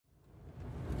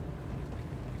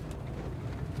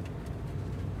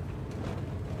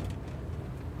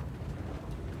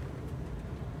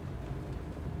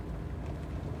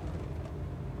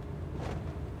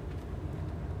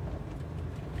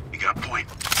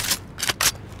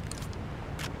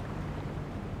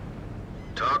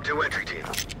Talk to entry team.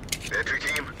 Entry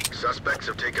team, suspects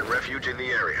have taken refuge in the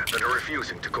area and are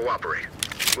refusing to cooperate.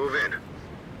 Move in.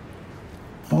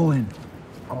 Fall in.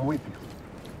 I'm with you.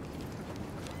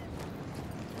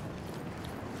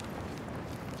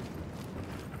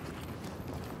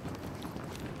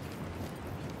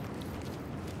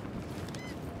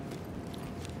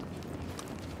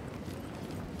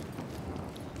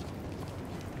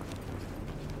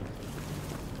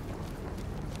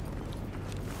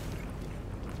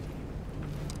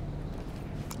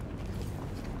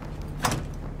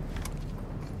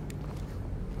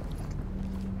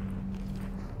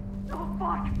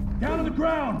 Down on the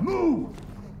ground! Move!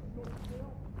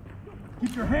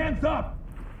 Keep your hands up!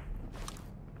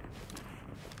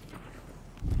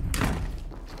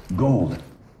 Gold.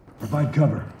 Provide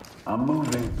cover. I'm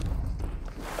moving.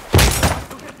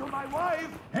 You'll get to my wife!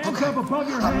 Hands up above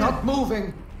your head! I'm not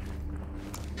moving!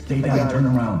 Stay down and turn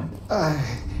around.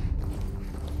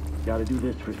 Gotta do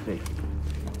this for safety.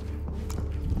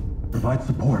 Provide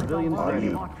support. Civilians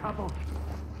ready.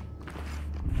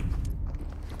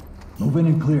 Move in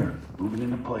and clear. Moving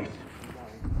into place.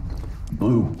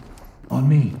 Blue, on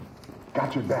me.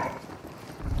 Got your back.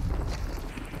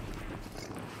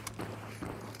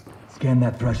 Scan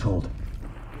that threshold.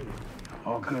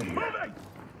 All good here. Moving!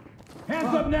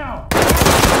 Hands up now!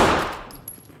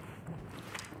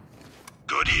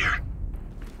 Good here.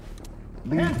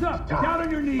 Hands up! Down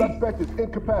on your knees! Suspect is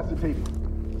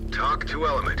incapacitated. Talk to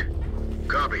element.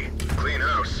 Copy. Clean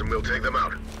house and we'll take them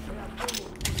out.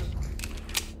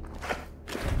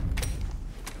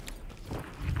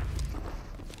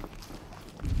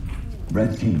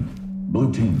 Red team,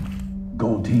 blue team,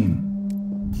 gold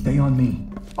team. Stay on me.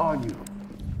 On you.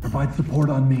 Provide support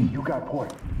on me. You got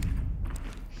point.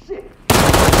 Shit!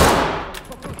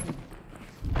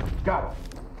 Got him.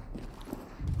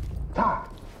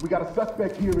 Talk. We got a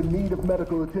suspect here in need of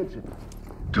medical attention.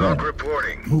 Talk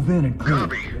reporting. Move in and clear.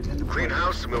 Copy. Clean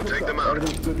house and we'll take them out.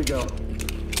 Everything's good to go.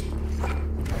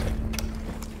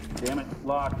 Damn it,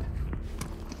 locked.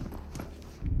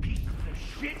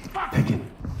 Pick it.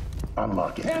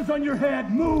 Unlock it. Hands on your head,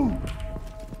 move!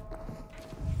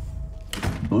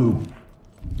 Blue.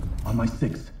 On my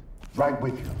 6. Right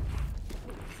with you.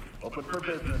 Open for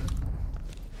business.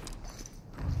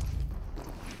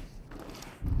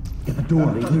 Get the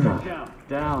door clear.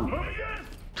 Down.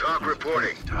 Talk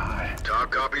reporting.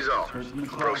 Talk copies all.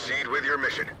 Proceed with your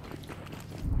mission.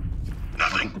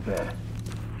 Nothing. To bed.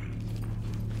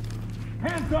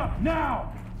 Hands up,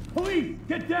 now! Police,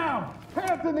 get down!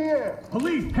 Hands in the air!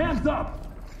 Police, hands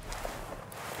up!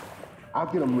 I'll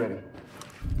get them ready.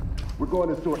 We're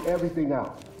going to sort everything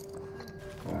out.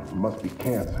 It must be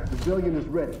cancer. Civilian is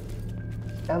ready.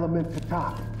 Element to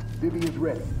top. Divvy is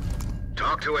ready.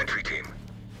 Talk to entry team.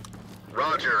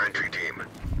 Roger, entry team.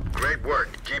 Great work.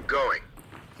 Keep going.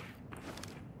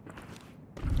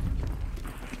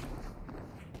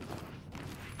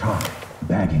 Talk.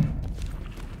 Bagging.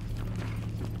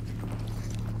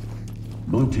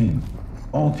 Blue team.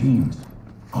 All teams.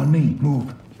 On me.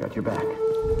 Move. Got your back.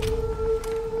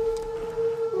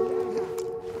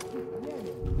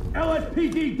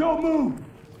 LSPD, don't move!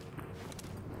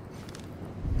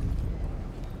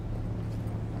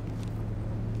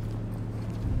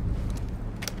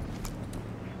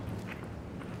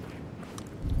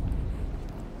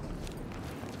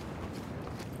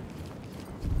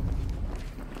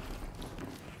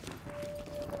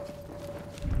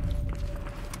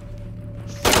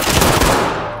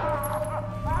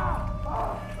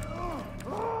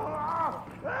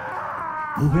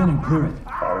 Move in and clear it.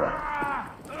 All right.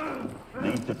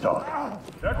 Need to talk.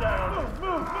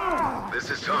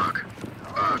 This is talk.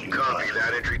 Copy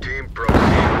that, entry team. Proceed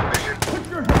with mission. Put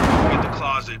your head In the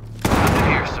closet.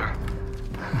 Nothing here, sir.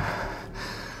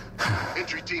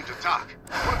 Entry team to talk.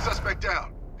 One suspect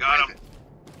down. Got him.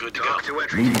 Good to Talk go. to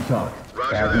entry Need team. to talk.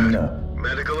 Roger Bagging that. up.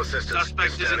 Medical assistance.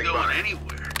 Suspect isn't standing going by.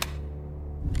 anywhere.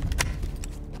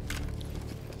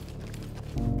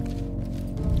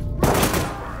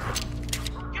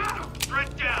 Got him!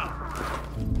 Right down!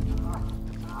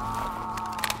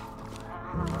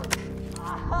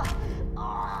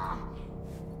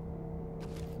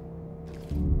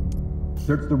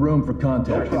 Search the room for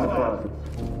contact.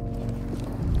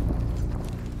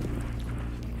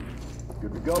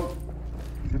 Good to go.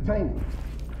 Detain.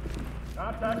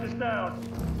 Contact is down.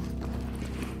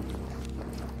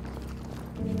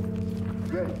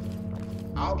 Ready.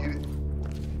 I'll get it.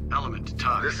 Element to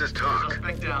talk. This is talk.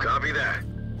 Suspect down. Copy that.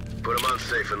 Put him on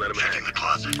safe and let him hang. Checking the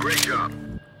closet. Great job.